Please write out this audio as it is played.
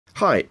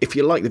Hi, if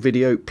you like the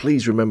video,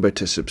 please remember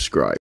to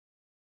subscribe.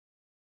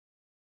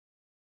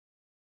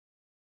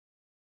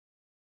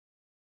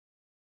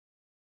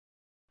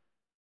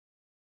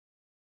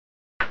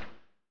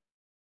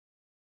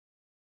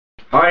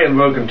 Hi and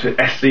welcome to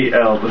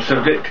SCL, the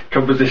Subject,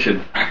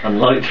 Composition and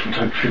Light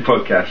Photography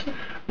Podcast.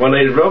 My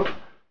name is Rob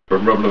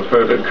from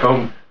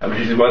roblandphoto.com, and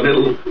this is my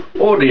little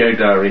audio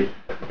diary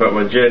about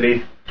my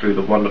journey through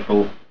the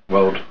wonderful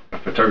world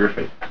of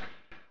photography.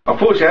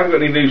 Unfortunately, I haven't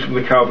got any news from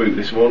the car boot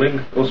this morning.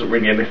 There wasn't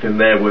really anything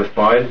there worth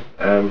buying.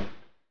 There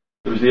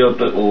was the odd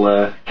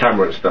little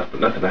camera and stuff,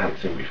 but nothing I hadn't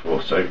seen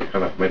before, so I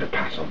kind of made a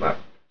pass on that.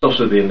 It's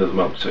also the end of the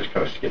month, so it's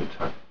kind of skin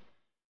time.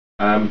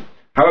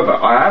 However,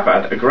 I have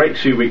had a great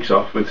 2 weeks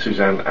off with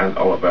Suzanne and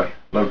Oliver,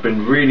 and I've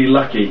been really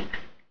lucky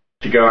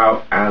to go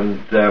out and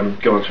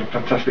go on some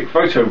fantastic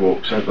photo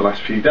walks over the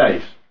last few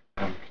days.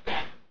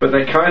 But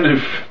they kind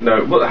of,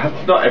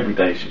 not every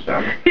day,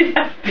 Suzanne.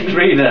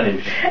 3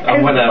 days.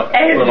 I went out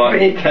for like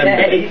 10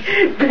 days.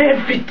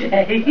 Every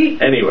day.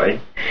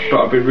 Anyway, but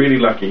I've been really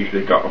lucky.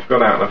 I've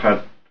gone out and I've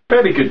had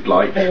fairly good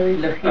light. Very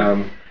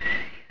lucky.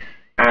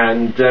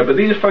 But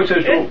these are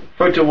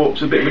photo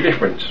walks, a bit of a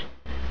difference.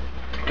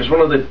 Because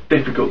one of the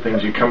difficult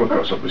things you come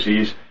across, obviously,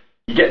 is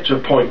you get to a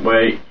point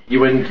where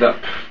you end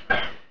up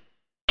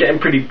getting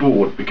pretty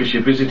bored because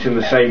you're visiting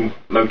the same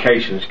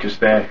locations because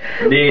they're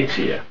near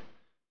to you.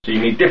 So you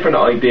need different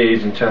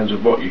ideas in terms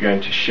of what you're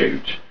going to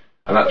shoot.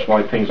 And that's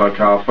why things like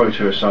our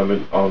photo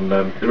assignment on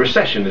the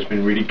Recession has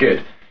been really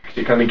good. Because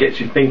it kind of gets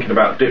you thinking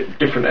about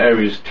different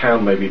areas of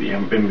town maybe that you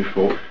haven't been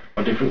before,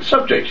 or different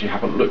subjects you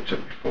haven't looked at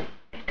before.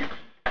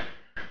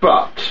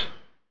 But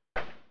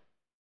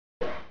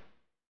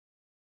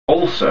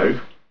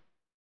also,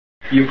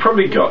 you've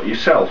probably got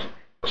yourself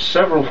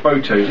several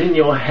photos in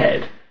your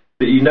head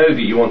that you know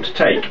that you want to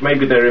take.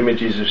 Maybe they're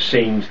images of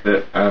scenes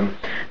that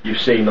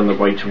you've seen on the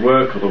way to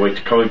work or the way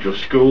to college or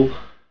school,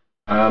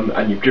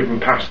 and you've driven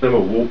past them or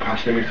walked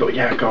past them and you thought,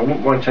 yeah, God, I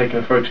wouldn't mind taking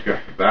a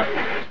photograph of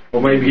that.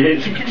 Or maybe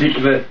it's a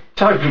particular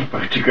type of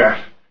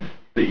photograph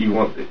that you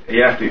want.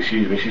 You have to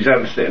excuse me,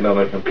 Suzanne's sitting on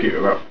her computer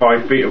about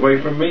 5 feet away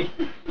from me,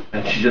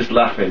 and she's just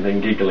laughing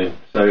and giggling.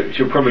 So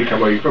she'll probably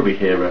come over, you'll probably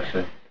hear her.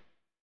 So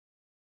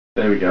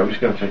there we go, I'm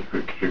just going to take a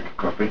quick drink of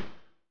coffee.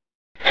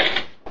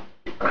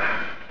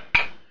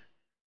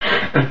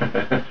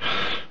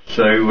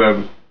 So,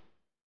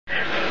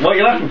 what are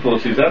you laughing for,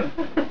 Suzanne?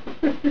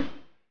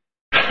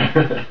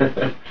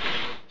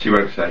 She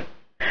won't say.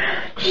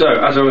 So,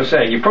 as I was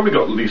saying, you've probably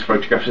got these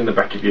photographs in the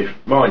back of your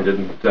mind,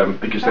 and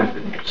because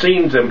there's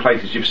scenes and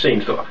places you've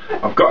seen, so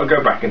I've got to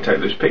go back and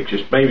take those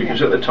pictures, maybe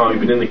because at the time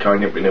you've been in the car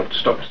and you've been able to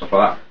stop and stuff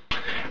like that.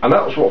 And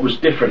that was what was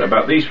different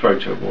about these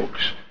photo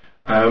walks.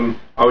 I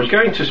was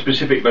going to a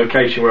specific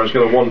location where I was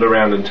going to wander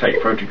around and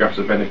take photographs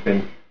of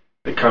anything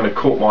that kind of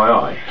caught my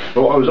eye.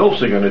 But what I was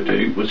also going to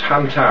do was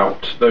hunt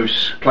out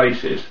those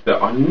places that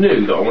I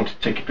knew that I wanted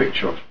to take a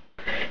picture of.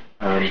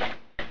 And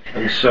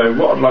so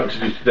what I'd like to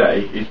do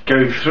today is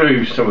go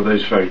through some of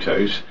those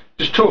photos,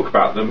 just talk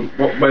about them,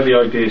 where the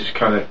ideas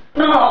kind of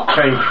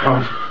came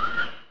from,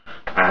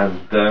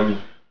 and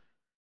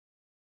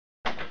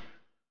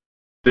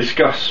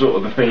discuss sort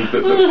of the things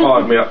that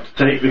fired me up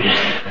to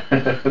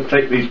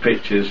take these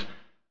pictures,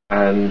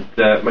 and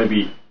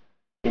maybe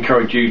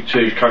encourage you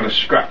to kind of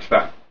scratch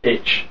that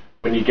itch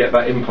when you get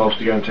that impulse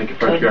to go and take a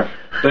photograph.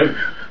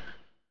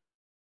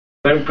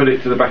 Don't put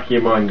it to the back of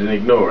your mind and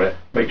ignore it.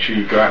 Make sure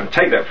you go out and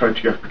take that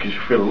photograph because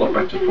you feel a lot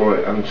better for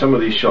it. And some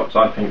of these shots,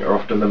 I think, are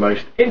often the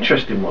most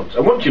interesting ones.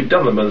 And once you've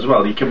done them as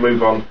well, you can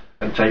move on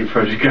and take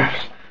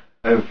photographs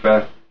of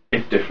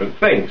different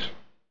things.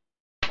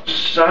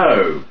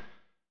 So,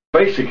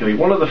 basically,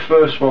 one of the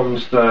first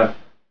ones that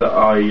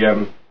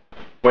I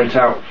went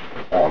out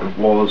on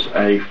was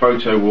a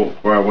photo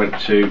walk where I went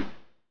to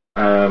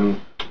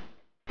around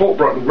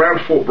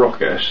Fort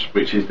Brockhurst,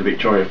 which is the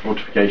Victorian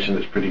fortification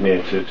that's pretty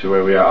near to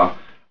where we are,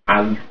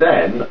 and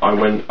then I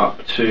went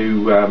up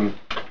to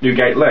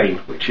Newgate Lane,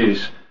 which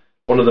is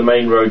one of the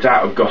main roads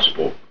out of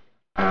Gosport.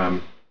 Now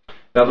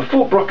the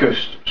Fort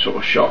Brockhurst sort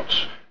of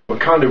shots were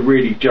kind of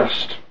really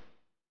just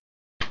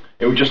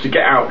to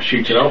get out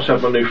shooting. I also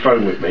had my new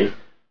phone with me,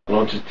 and I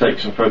wanted to take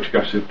some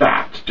photographs of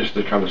that just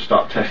to kind of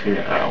start testing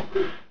it out,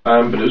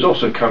 but it was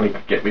also kind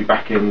of get me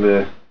back in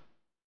the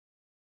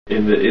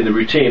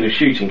routine of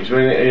shooting, because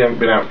when you haven't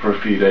been out for a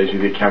few days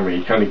with your camera,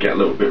 you kind of get a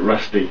little bit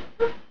rusty,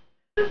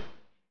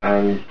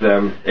 and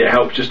it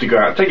helps just to go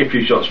out and take a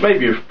few shots,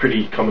 maybe of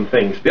pretty common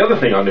things. The other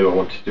thing I knew I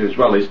wanted to do as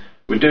well is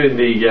we're doing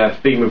the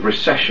theme of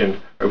Recession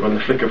over on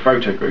the Flickr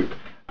photo group,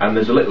 and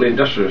there's a little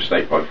industrial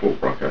estate by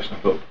Fort Brockhurst, and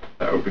I thought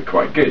that would be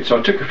quite good, so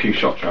I took a few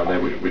shots around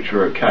there which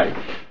were okay.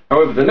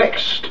 However, the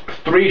next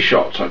 3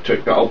 shots I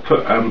took that I'll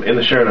put in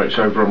the show notes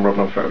over on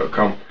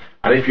roblandphoto.com,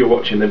 and if you're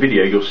watching the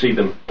video you'll see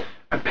them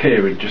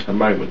appear in just a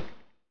moment,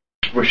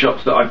 were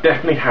shots that I've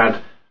definitely had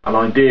an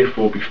idea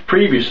for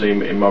previously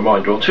in my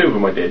mind. Well, 2 of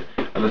them I did,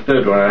 and the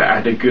third one I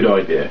had a good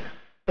idea.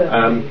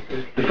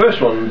 The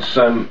first one's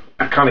a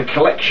kind of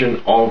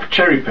collection of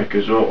cherry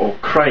pickers or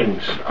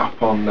cranes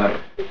up on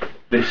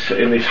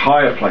this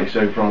hire place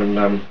over on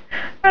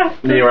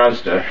near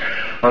Asda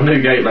on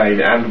Newgate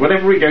Lane, and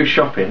whenever we go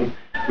shopping,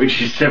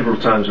 which is several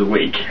times a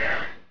week,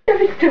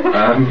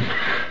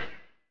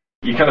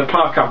 you kind of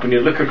park up and you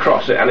look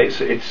across it, and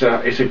it's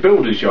a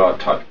builder's yard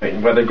type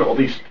thing where they've got all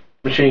these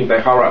machines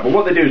they hire out. But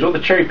what they do is all the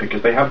cherry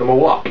pickers, they have them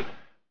all up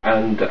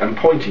and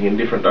pointing in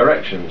different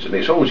directions, and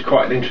it's always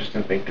quite an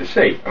interesting thing to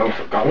see. And I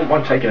thought, I wouldn't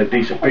mind taking a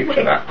decent picture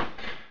of that.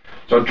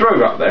 So I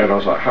drove up there and I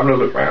was like having a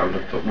look round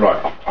and thought,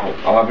 right,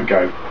 I'll have a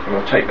go and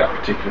I'll take that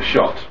particular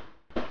shot.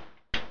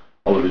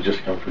 Oliver's just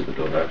come through the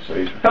door now, so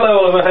he's... Hello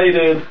Oliver, how you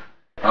doing?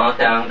 Oh,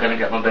 okay, I'm going to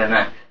get my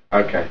BMX.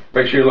 Okay,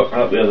 make sure you look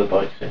out the other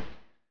bikes in.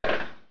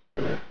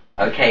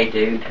 Okay,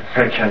 dude.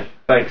 Okay,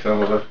 thanks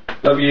Oliver.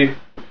 Love you.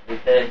 You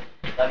too.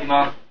 Love you,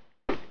 Mum.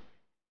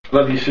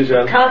 Love you,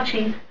 Suzanne.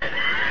 Cartoon.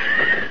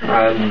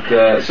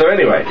 And so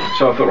anyway,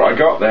 so I thought, right, I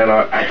got there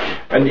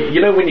and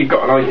you know when you've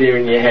got an idea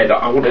in your head,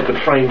 I wanted the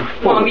frame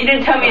full. Mum, you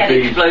didn't tell me you had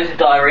explosive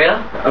diarrhea.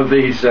 Of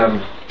these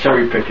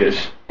cherry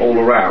pickers all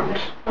around,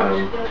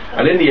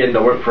 and in the end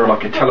I went for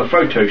like a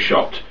telephoto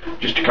shot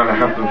just to kind of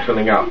have them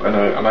filling up,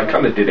 and I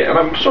kind of did it, and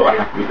I'm sort of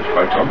happy with this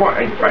photo. I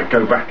might in fact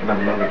go back and have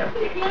another go.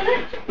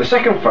 The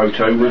second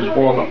photo was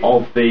one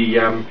of the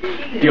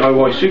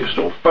DIY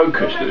Superstore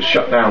Focus that was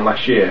shut down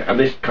last year, and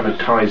this kind of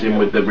ties in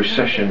with the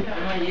recession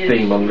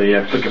theme on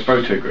the Flickr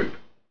photo group.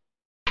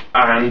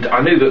 And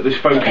I knew that this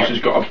Focus has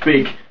got a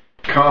big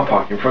car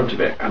park in front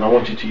of it, and I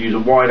wanted to use a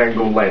wide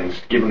angle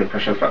lens to give an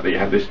impression of the fact that you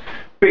had this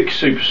big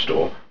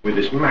superstore with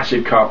this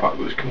massive car park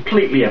that was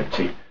completely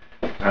empty.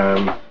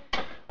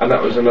 And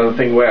that was another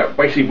thing where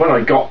basically when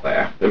I got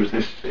there was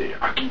this,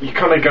 you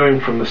kind of go in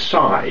from the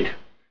side,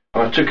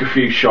 and I took a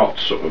few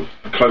shots sort of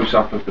close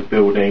up of the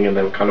building and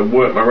then kind of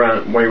worked my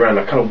way around.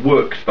 I kind of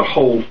worked the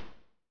whole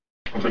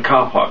of the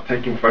car park,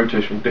 taking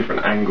photos from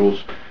different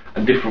angles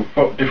and different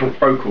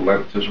focal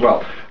lengths as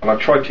well. And I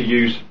tried to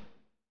use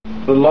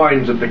the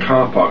lines of the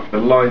car park, the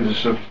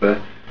lines of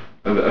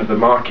the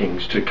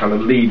markings to kind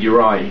of lead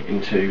your eye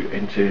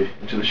into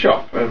the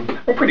shop. I'm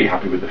pretty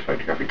happy with the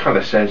photograph. It kind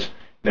of says,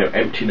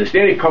 emptiness. The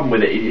only problem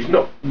with it is it's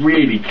not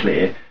really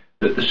clear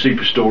that the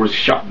superstore is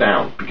shut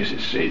down because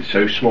it's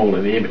so small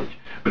in the image,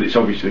 but it's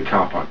obviously the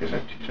car park is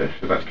empty, so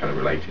that's kind of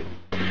related.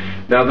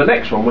 Now the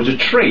next one was a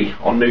tree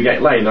on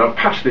Newgate Lane, and I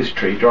passed this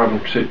tree driving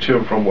to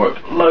and from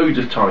work loads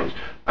of times.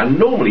 And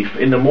normally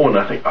in the morning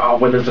I think,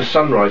 when there's a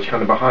sunrise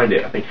kind of behind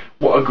it, I think,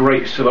 what a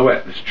great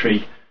silhouette this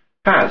tree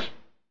has.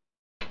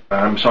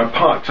 So I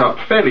parked up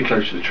fairly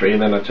close to the tree,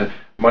 and then I had to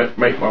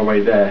make my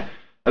way there.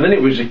 And then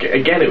it was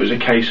a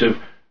case of,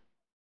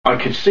 I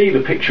could see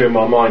the picture in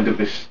my mind of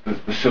the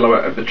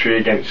silhouette of the tree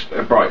against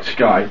a bright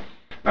sky.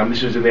 And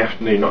this was in the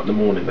afternoon, not in the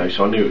morning though,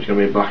 so I knew it was going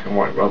to be black and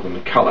white rather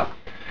than colour.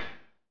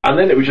 And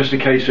then it was just a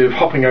case of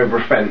hopping over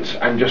a fence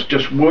and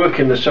just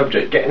working the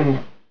subject,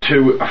 getting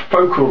to a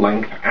focal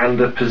length and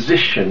a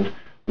position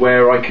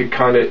where I could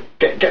kind of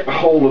get the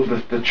whole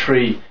of the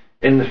tree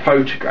in the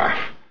photograph,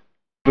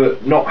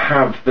 but not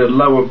have the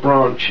lower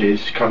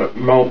branches kind of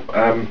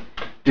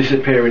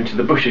disappear into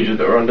the bushes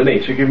that are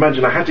underneath. So you can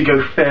imagine I had to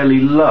go fairly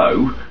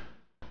low,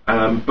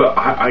 but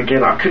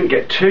I couldn't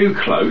get too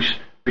close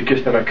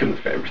because then I couldn't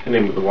fit everything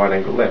in with the wide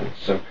angle lens.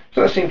 So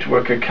that seemed to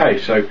work okay,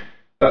 so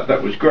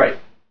that was great.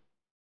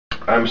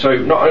 So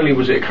not only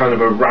was it kind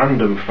of a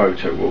random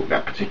photo walk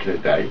that particular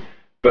day,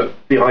 but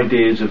the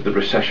ideas of the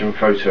recession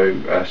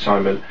photo,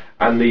 Simon,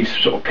 and these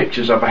sort of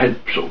pictures I've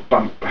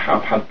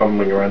had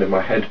bumbling around in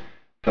my head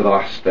for the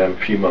last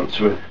few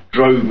months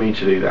drove me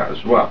to do that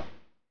as well.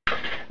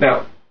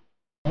 Now,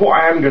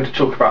 what I am going to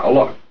talk about a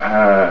lot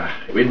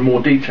in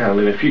more detail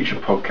in a future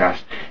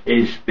podcast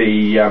is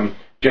the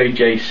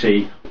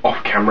JJC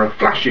off-camera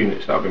flash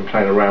units that I've been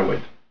playing around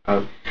with.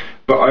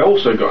 But I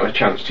also got a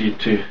chance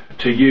to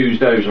use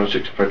those, and I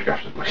took some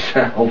photographs of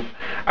myself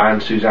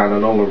and Suzanne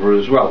and Oliver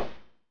as well.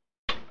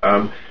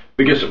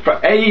 Because for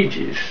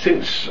ages,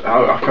 since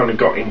I've kind of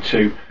got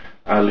into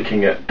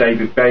looking at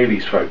David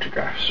Bailey's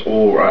photographs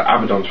or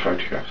Avedon's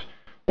photographs,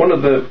 one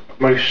of the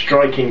most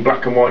striking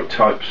black and white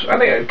types, I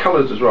think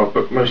colours as well,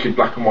 but mostly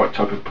black and white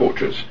type of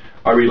portraits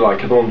I really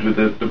like are the ones with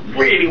the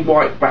really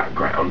white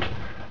background,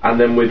 and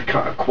then with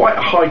quite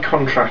a high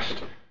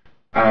contrast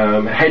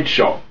head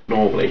shot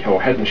normally,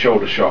 or head and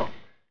shoulder shot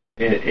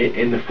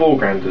in the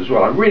foreground as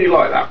well. I really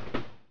like that,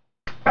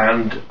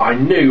 and I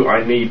knew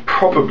I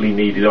probably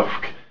needed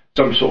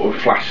some sort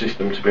of flash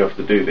system to be able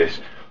to do this.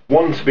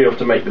 One, to be able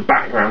to make the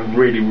background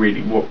really,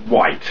 really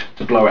white,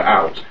 to blow it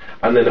out,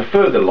 and then a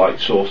further light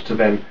source to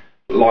then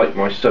light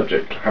my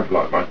subject, have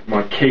like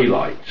my key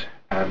light.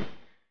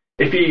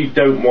 If you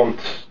don't want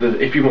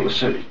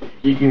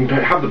you can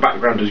have the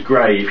background as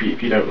grey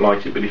if you don't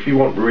light it, but if you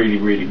want really,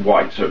 really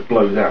white so it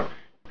blows out,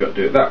 you've got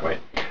to do it that way.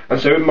 And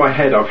so in my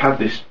head I've had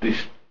this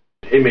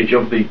image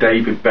of the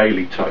David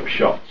Bailey type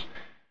shots.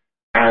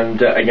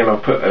 And again, I'll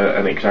put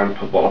an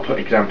example. Well, I'll put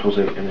examples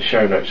in the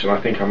show notes, and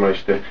I think I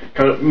managed to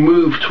kind of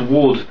move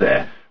towards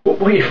there. What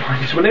you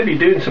find is whenever you're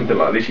doing something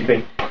like this, you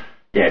think,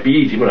 yeah, it'd be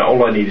easy, wouldn't it?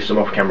 All I need is some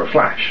off-camera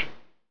flash.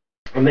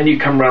 And then you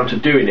come round to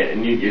doing it,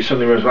 and you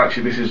suddenly realise, well,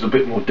 actually, this is a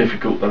bit more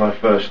difficult than I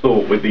first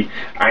thought, with the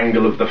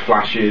angle of the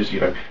flashes,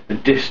 the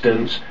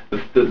distance,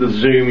 the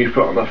zoom you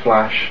put on the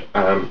flash,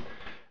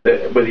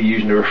 whether you're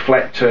using a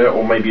reflector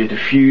or maybe a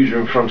diffuser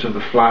in front of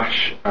the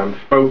flash,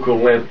 focal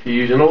length you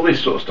use, and all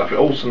this sort of stuff. It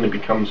all suddenly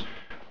becomes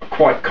a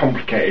quite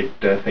complicated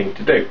thing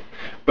to do.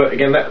 But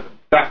again,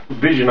 that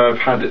vision I've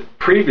had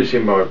previously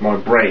in my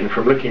brain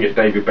from looking at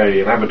David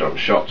Bailey and Abaddon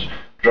shots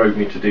drove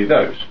me to do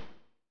those.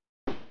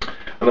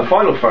 And the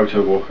final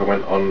photo walk I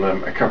went on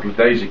a couple of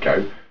days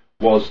ago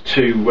was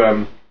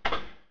to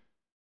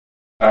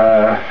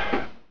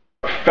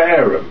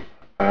Fareham,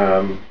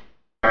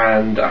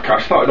 and I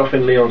started off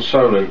in Leon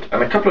Solent,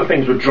 and a couple of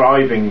things were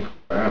driving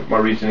my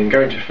reason in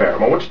going to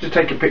Fareham. I wanted to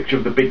take a picture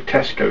of the big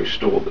Tesco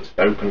store that's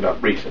opened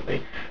up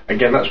recently.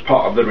 Again, that's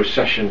part of the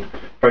recession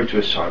photo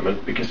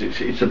assignment, because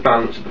it's a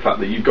balance of the fact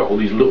that you've got all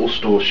these little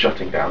stores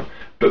shutting down,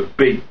 but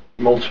big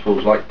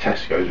multiples like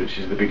Tesco's, which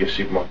is the biggest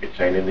supermarket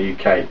chain in the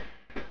UK,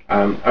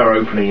 are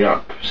opening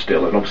up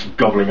still, and obviously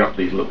gobbling up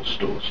these little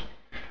stores.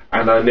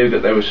 And I knew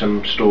that there were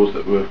some stores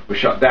that were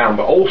shut down,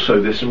 but also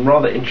there's some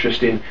rather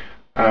interesting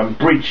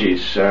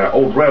bridges,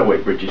 old railway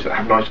bridges that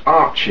have nice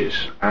arches,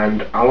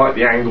 and I like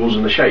the angles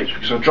and the shapes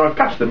because I drive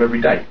past them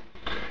every day.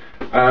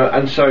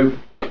 And so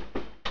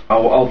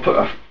I'll put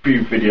a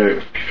few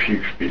photos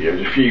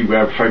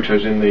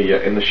in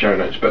the show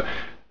notes. But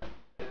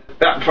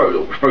that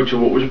photo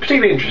walk was a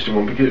particularly interesting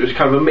one because it was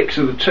kind of a mix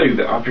of the two.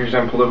 That, for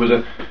example, there was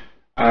a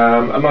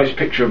nice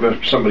picture of a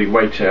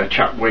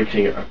chap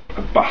waiting at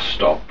a bus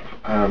stop,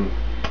 and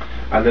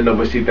then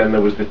obviously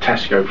there was the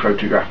Tesco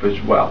photograph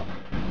as well.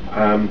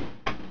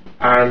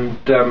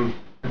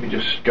 Let me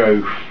just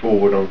go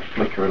forward on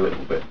Flickr a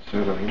little bit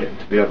so that I can get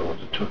into the other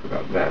ones and talk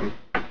about them.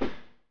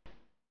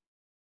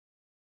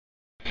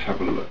 Let's have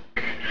a look.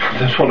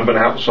 There's one of an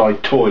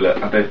outside toilet.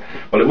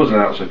 Well, it wasn't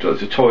an outside toilet.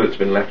 It's a toilet that's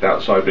been left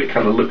outside, but it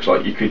kind of looks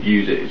like you could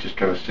use it. It's just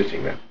kind of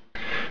sitting there.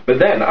 But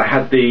then I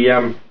had these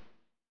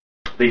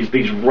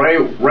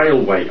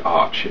railway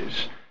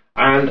arches,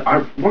 and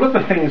one of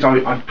the things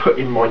I put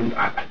in mind.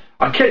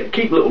 I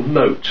keep little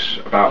notes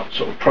about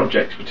sort of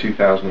projects for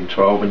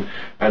 2012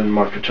 and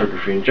my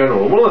photography in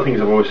general. And one of the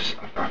things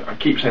I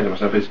keep saying to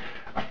myself is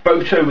a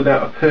photo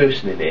without a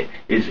person in it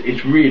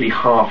is really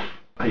half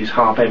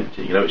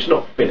empty. It's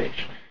not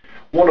finished.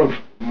 One of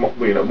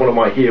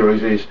my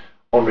heroes is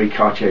Henri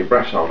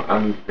Cartier-Bresson,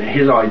 and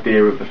his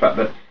idea of the fact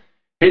that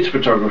his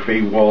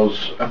photography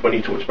was, when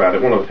he talked about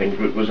it, one of the things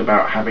was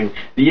about having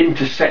the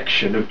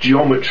intersection of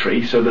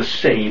geometry, so the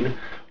scene,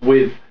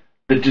 with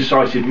the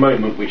decisive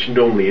moment, which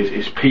normally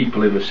is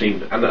people in the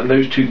scene, and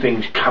those two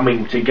things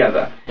coming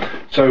together.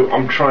 So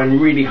I'm trying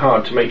really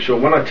hard to make sure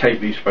when I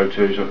take these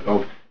photos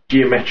of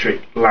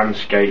geometric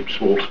landscapes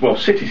or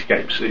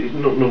cityscapes, it's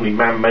not normally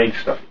man-made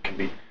stuff, it can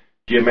be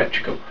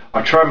geometrical.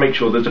 I try and make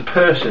sure there's a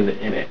person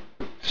in it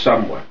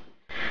somewhere.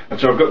 And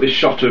so I've got this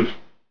shot of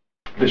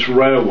this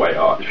railway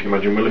arch. If you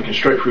imagine, we're looking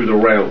straight through the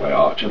railway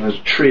arch, and there's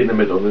a tree in the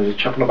middle, and there's a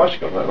chap on a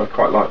bicycle, and I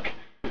quite like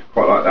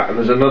that. And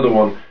there's another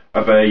one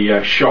of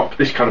a shop.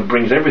 This kind of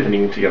brings everything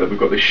in together. We've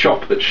got this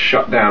shop that's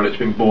shut down, it's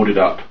been boarded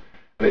up,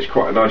 and it's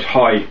quite a nice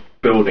high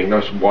building,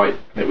 nice and white,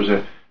 and it was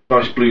a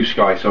nice blue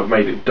sky, so I've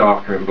made it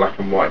darker in black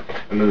and white,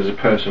 and then there's a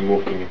person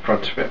walking in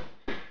front of it,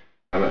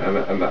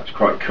 and that's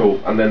quite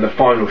cool. And then the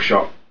final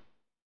shot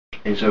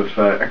is of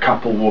a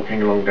couple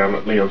walking along down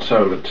at Leon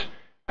Solent,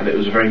 and it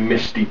was a very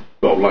misty,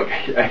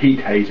 like a heat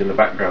haze in the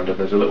background, and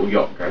there's a little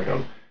yacht going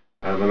on,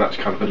 and that's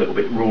kind of a little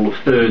bit rule of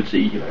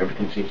thirdsy,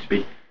 everything seems to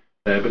be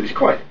there, but it's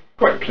quite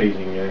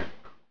pleasing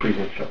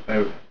shot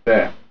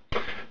there.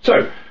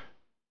 So,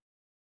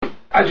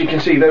 as you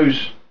can see,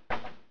 those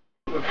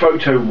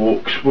photo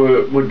walks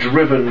were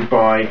driven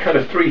by kind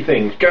of three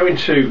things: going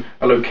to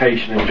a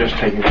location and just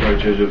taking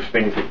photos of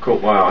things that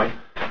caught my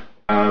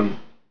eye,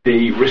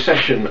 the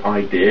recession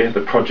idea,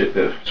 the project,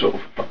 the sort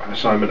of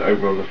assignment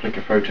over on the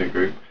Flickr photo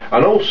group,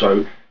 and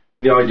also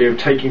the idea of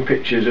taking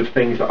pictures of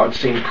things that I'd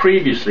seen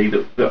previously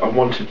that I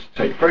wanted to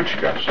take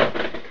photographs of.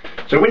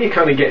 So when you're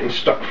kind of getting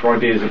stuck for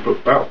ideas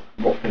about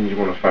what things you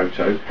want to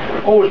photo,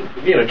 always,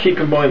 keep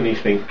in mind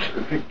these things.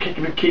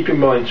 Keep in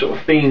mind sort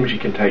of themes you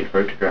can take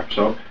photographs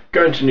of,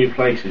 going to new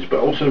places, but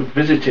also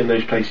visiting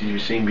those places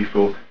you've seen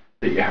before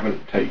that you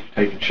haven't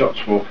taken shots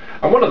for.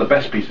 And one of the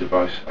best pieces of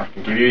advice I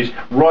can give you is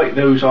write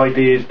those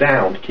ideas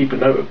down. Keep a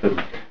note of them.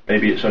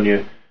 Maybe it's on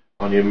your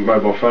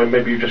mobile phone.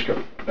 Maybe you've just got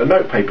a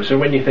note paper. So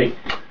when you think,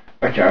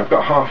 okay, I've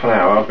got half an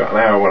hour, I've got an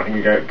hour when I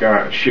can go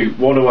out and shoot,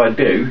 what do I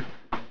do?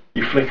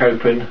 You flick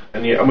open,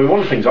 and one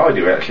of the things I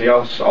do actually,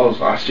 I'll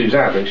ask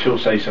Suzanne, and she'll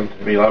say something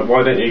to me like,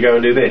 why don't you go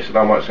and do this? And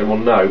I might say, well,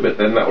 no, but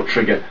then that will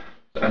trigger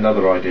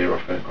another idea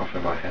off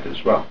in my head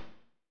as well.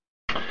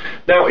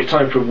 Now it's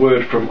time for a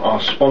word from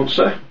our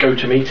sponsor,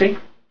 GoToMeeting,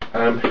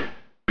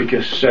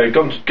 because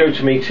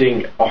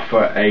GoToMeeting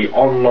offer a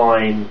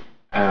online,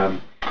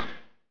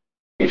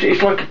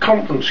 it's like a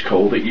conference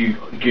call that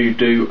you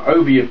do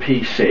over your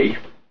PC,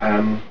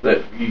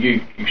 that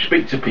you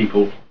speak to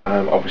people,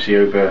 obviously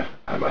over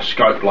a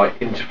Skype-like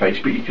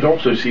interface, but you can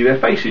also see their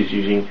faces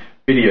using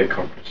video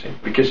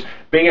conferencing, because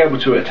being able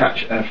to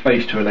attach a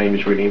face to a name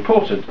is really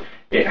important.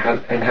 It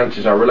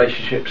enhances our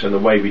relationships and the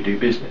way we do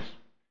business.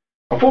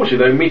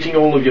 Unfortunately, though, meeting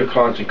all of your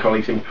clients and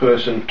colleagues in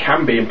person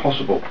can be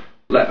impossible,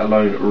 let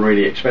alone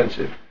really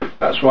expensive.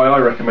 That's why I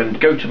recommend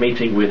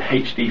GoToMeeting with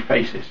HD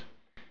Faces.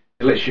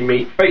 It lets you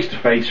meet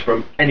face-to-face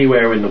from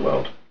anywhere in the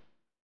world.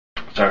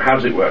 So how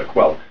does it work?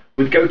 Well,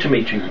 with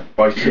GoToMeeting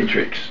by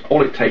Citrix,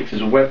 all it takes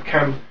is a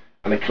webcam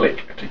and a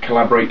click to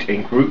collaborate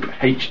in group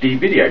HD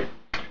video.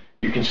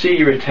 You can see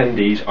your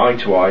attendees eye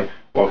to eye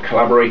while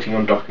collaborating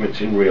on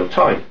documents in real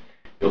time.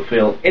 You'll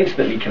feel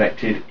instantly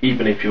connected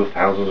even if you're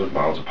thousands of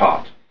miles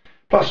apart.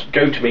 Plus,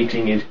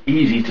 GoToMeeting is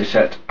easy to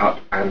set up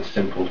and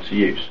simple to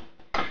use.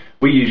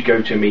 We use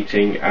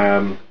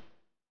GoToMeeting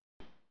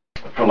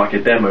for like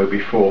a demo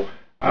before.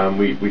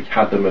 We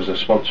had them as a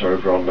sponsor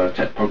over on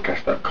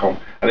techpodcast.com,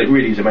 and it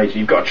really is amazing.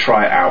 You've got to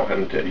try it out,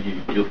 and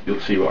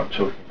you'll see what I'm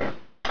talking about.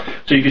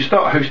 So you can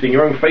start hosting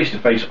your own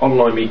face-to-face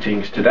online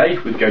meetings today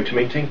with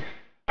GoToMeeting,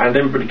 and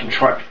everybody can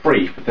try it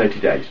free for 30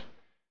 days.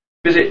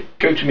 Visit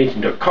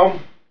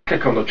gotomeeting.com,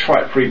 click on the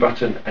Try It Free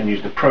button, and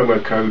use the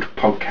promo code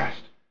podcast.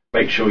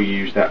 Make sure you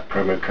use that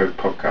promo code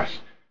podcast.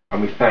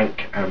 And we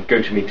thank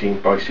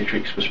GoToMeeting by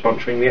Citrix for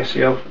sponsoring the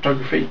SCL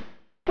Photography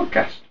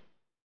Podcast.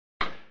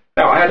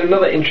 Now, I had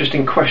another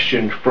interesting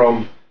question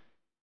from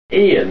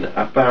Ian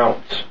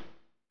about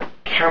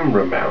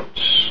camera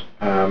mounts.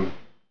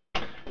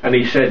 And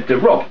he said,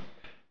 Rob,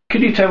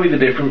 could you tell me the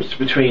difference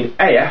between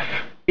AF,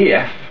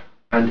 EF,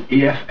 and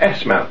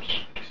EFS mounts?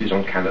 This is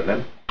on Canon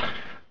then.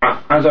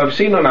 As I've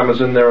seen on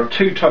Amazon, there are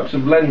two types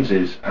of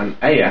lenses, an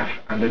AF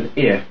and an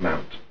EF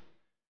mount.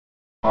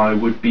 I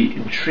would be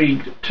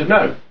intrigued to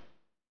know.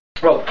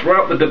 Well,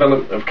 throughout the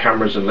development of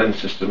cameras and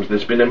lens systems,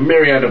 there's been a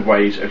myriad of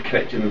ways of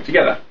connecting them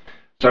together.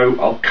 So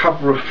I'll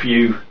cover a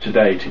few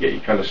today to get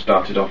you kind of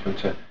started off and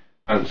to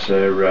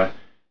answer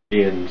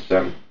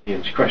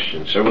Ian's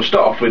question. So we'll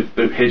start off with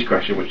his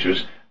question, which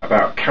was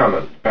about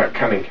Canon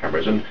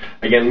cameras. And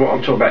again, what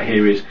I'm talking about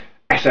here is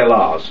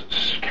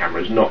SLRs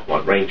cameras, not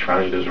like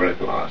rangefinders or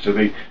anything like that. So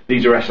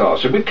these are SLRs.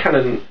 So with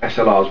Canon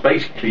SLRs,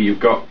 basically you've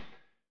got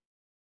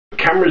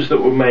cameras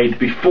that were made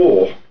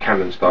before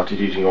Canon started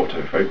using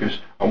autofocus,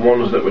 and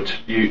ones that were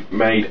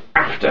made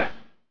after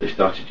they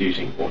started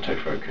using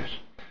autofocus.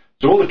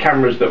 So all the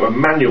cameras that were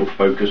manual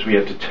focus, we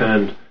had to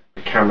turn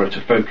the camera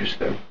to focus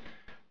them,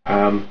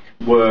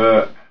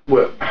 were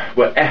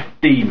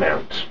FD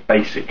mounts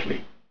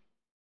basically.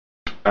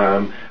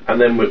 And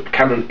then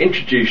Canon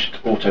introduced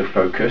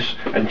autofocus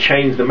and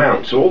changed the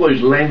mount. So all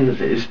those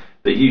lenses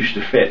that used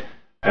to fit,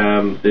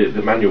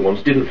 the manual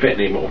ones, didn't fit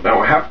anymore.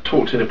 Now, I have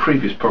talked in a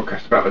previous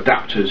podcast about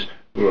adapters.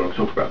 We won't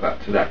talk about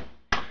that today.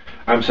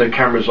 So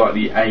cameras like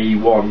the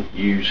AE1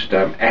 used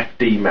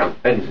FD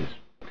mount lenses.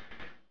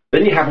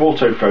 Then you have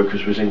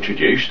autofocus was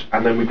introduced,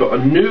 and then we've got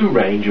a new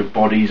range of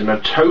bodies and a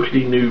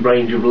totally new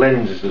range of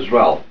lenses as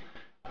well.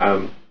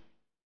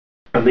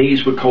 And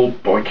these were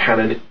called by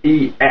Canon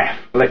EF,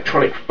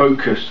 electronic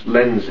focus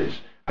lenses.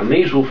 And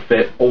these will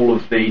fit all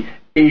of the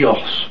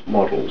EOS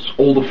models,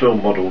 all the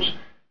film models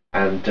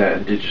and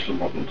digital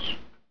models.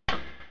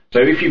 So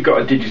if you've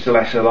got a digital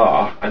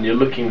SLR and you're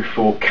looking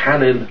for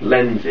Canon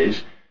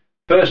lenses,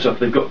 first off,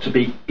 they've got to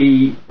be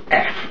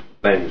EF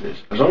lenses.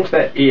 As long as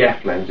they're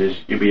EF lenses,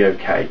 you'll be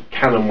okay.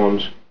 Canon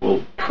ones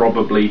will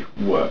probably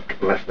work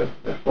unless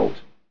they're faulty.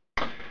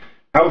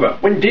 However,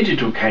 when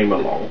digital came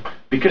along,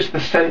 because the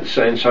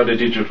sensor inside a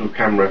digital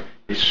camera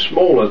is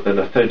smaller than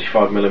a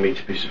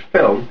 35mm piece of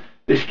film,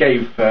 this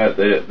gave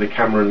the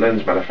camera and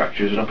lens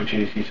manufacturers an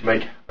opportunity to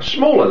make a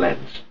smaller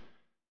lens,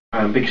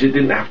 because it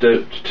didn't have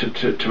to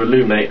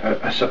illuminate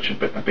such a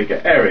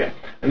bigger area.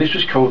 And this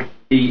was called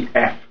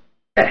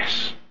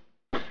EFS.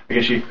 I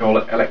guess you could call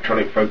it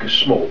electronic focus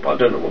small, but I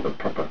don't know what the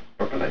proper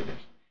name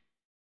is.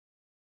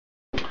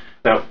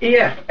 Now,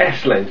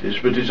 EFS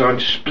lenses were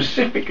designed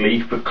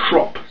specifically for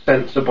crop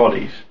sensor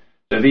bodies.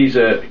 So these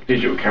are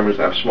digital cameras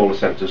that have smaller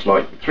sensors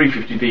like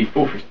 350D,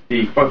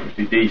 450D,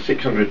 550D,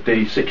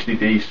 600D,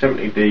 60D,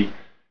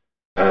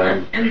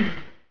 70D,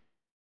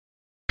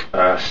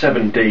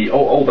 7D,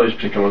 all those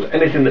particular ones,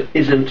 anything that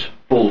isn't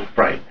full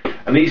frame.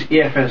 And these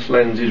EFS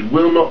lenses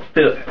will not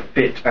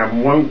fit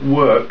and won't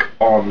work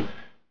on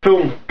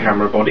film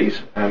camera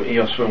bodies,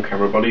 EOS film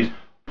camera bodies,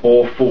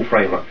 or full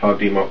frame like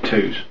 5D Mark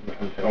IIs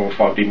or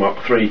 5D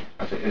Mark III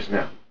as it is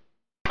now.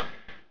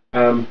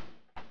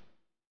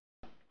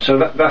 So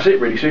that's it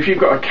really. So if you've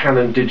got a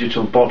Canon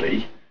digital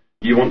body,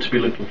 you want to be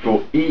looking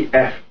for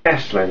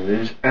EFS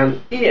lenses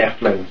and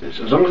EF lenses,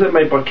 as long as they're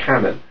made by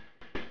Canon.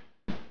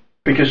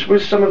 Because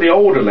with some of the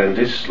older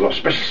lenses,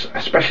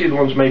 especially the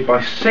ones made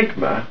by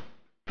Sigma,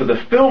 for the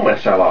film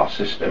SLR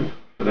system,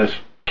 for the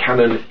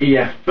Canon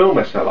EF film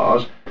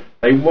SLRs,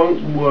 they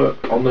won't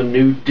work on the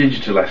new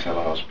digital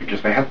SLRs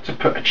because they had to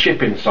put a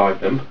chip inside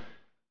them,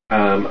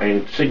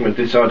 and Sigma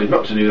decided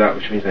not to do that,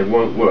 which means they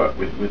won't work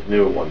with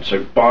newer ones.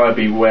 So buyer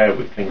beware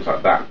with things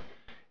like that.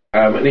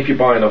 And if you're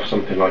buying off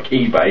something like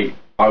eBay,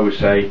 I would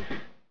say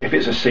if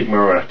it's a Sigma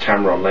or a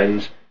Tamron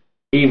lens,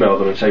 email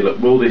them and say, look,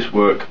 will this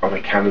work on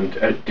a Canon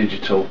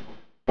digital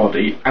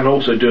body, and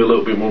also do a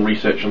little bit more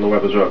research on the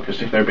web as well,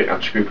 because if they're a bit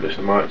unscrupulous,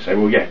 they might say,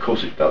 well, yeah, of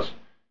course it does,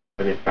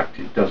 when in fact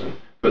it doesn't.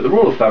 But the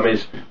rule of thumb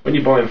is, when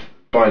you're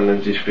buying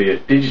lenses for your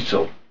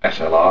digital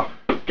SLR,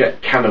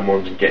 get Canon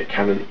ones and get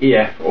Canon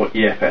EF or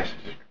EFS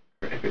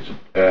if it's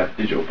a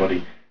digital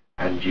body,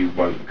 and you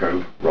won't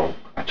go wrong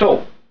at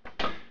all.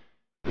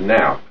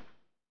 Now,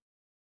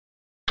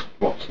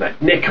 what's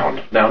next?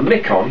 Nikon. Now,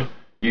 Nikon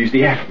use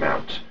the F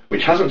mount,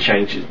 which hasn't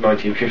changed since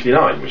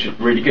 1959, which is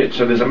really good.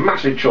 So there's a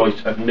massive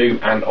choice of new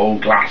and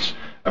old glass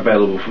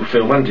available for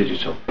film and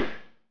digital.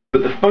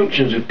 But the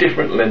functions of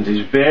different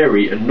lenses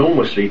vary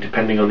enormously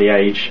depending on the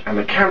age and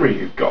the camera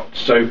you've got.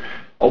 So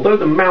although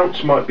the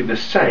mounts might be the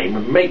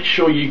same, make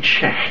sure you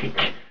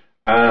check.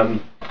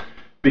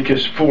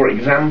 Because, for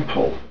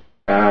example,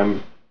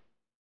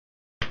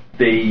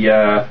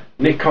 the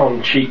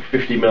Nikon cheap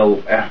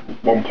 50mm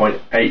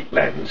f1.8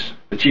 lens,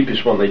 the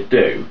cheapest one they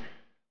do,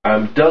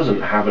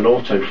 doesn't have an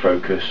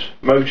autofocus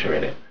motor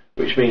in it,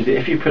 which means that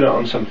if you put it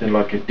on something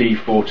like a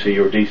D40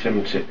 or a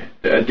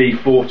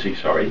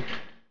D40,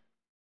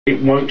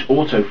 it won't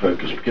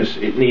autofocus because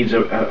it needs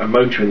a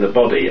motor in the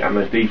body, and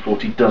the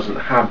D40 doesn't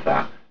have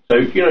that. So,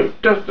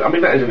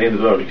 that isn't the end of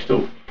the world. You can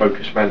still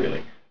focus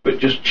manually, but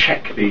just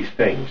check these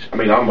things. I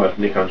mean, I'm a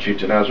Nikon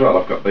shooter now as well.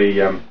 I've got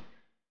the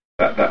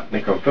that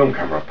Nikon film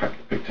camera I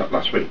picked up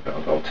last week that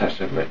I'll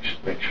test in the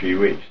next few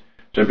weeks.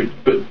 So,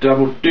 but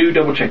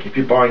double check if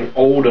you're buying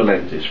older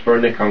lenses for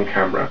a Nikon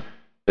camera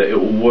that it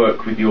will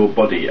work with your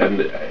body,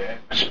 and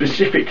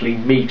specifically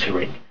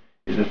metering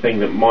is the thing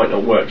that might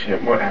not work. So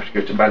it might have to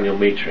go to manual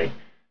metering,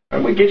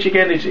 and which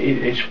again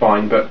is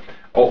fine, but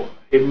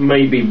it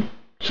may be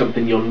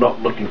something you're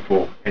not looking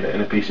for in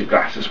a piece of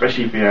glass,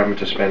 especially if you're having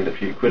to spend a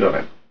few quid on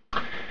it.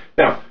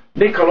 Now,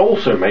 Nikon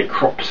also make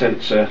crop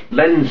sensor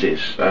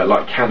lenses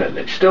like Canon.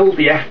 It's still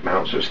the F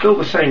mount, so it's still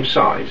the same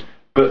size,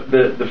 but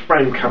the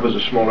frame covers a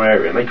smaller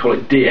area, and they call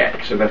it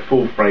DX, so their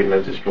full frame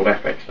lenses called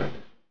FX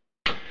lenses.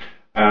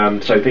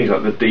 So things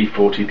like the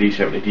D40,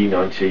 D70,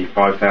 D90,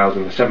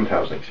 5000, the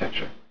 7000,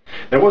 etc.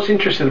 Now, what's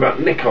interesting about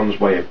Nikon's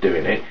way of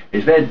doing it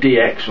is their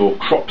DX or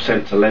crop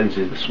sensor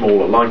lenses, the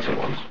smaller, lighter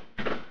ones,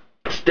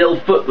 still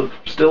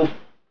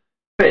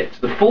fit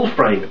the full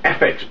frame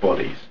FX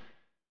bodies,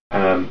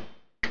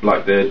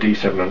 like the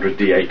D700,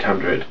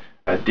 D800,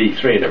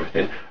 D3 and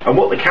everything. And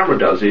what the camera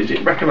does is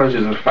it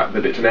recognises the fact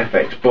that it's an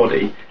FX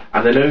body,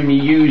 and then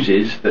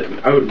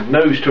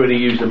knows to only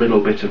use the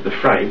middle bit of the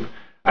frame,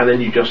 and then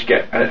you just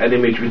get an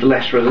image with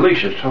less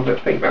resolution. So I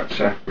think that's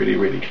really,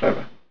 really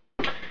clever.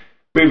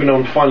 Moving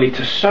on finally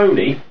to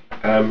Sony.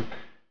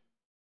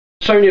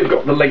 Sony have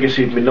got the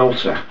legacy of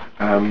Minolta.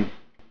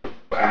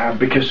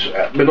 Because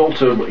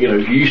Minolta,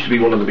 used to be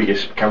one of the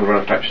biggest camera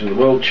manufacturers in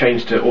the world,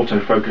 changed to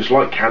autofocus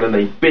like Canon.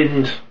 They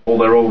binned all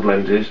their old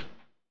lenses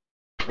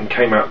and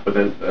came out with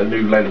a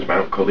new lens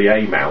mount called the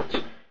A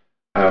mount,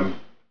 and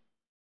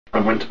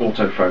went to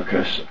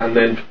autofocus. And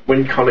then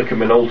when Konica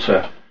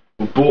Minolta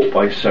were bought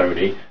by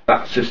Sony,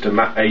 that system,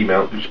 that A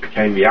mount, which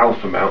became the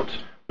Alpha mount,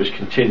 was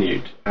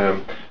continued.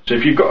 So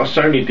if you've got a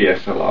Sony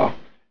DSLR,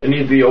 any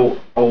of the old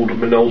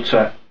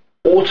Minolta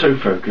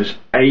autofocus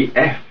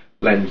AF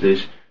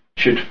lenses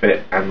should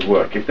fit and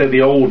work. If they're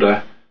the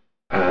older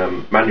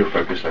manual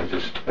focus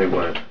lenses, they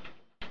won't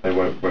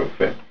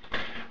fit.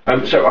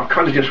 So I've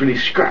kind of just really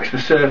scratched the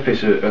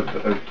surface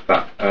of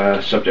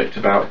that subject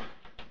about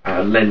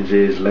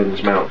lenses,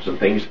 lens mounts and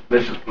things.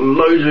 There's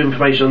loads of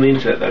information on the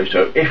internet though,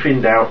 so if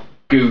in doubt,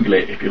 Google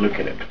it if you're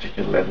looking at a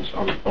particular lens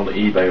on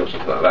eBay or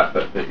something like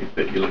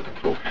that you're looking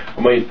for. I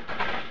mean,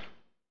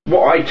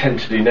 what I tend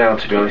to do now,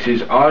 to be honest,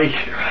 is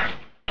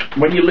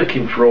when you're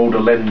looking for older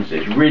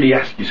lenses, really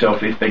ask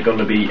yourself if they're going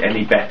to be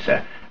any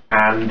better.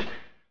 And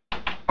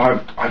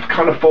I've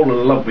kind of fallen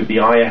in love with the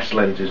IS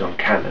lenses on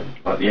Canon,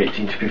 like the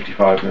 18 to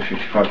 55 and the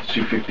 55 to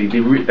 250.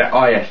 The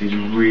IS is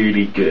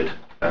really good.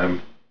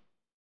 And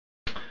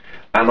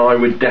I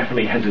would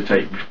definitely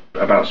hesitate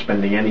about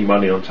spending any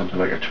money on something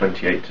like a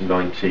 28 to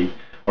 90,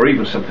 or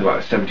even something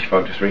like a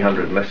 75 to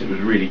 300, unless it was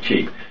really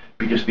cheap,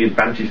 because the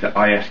advantage that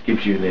IS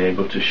gives you in being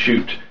able to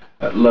shoot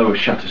at lower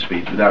shutter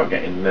speeds without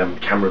getting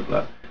camera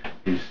blur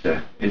is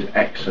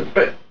excellent.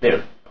 But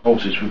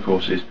horses for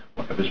courses,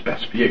 whatever's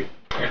best for you.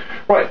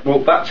 Right, well,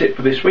 that's it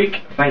for this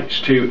week.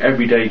 Thanks to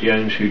Everyday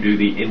Jones, who do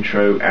the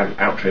intro and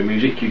outro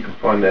music. You can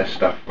find their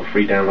stuff for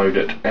free download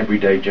at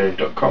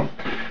everydayjones.com.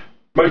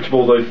 Most of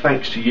all, though,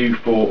 thanks to you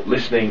for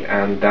listening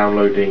and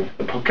downloading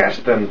the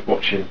podcast and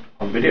watching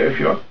on video if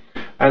you are.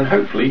 And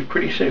hopefully,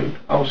 pretty soon,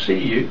 I'll see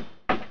you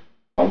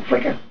on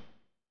Flickr.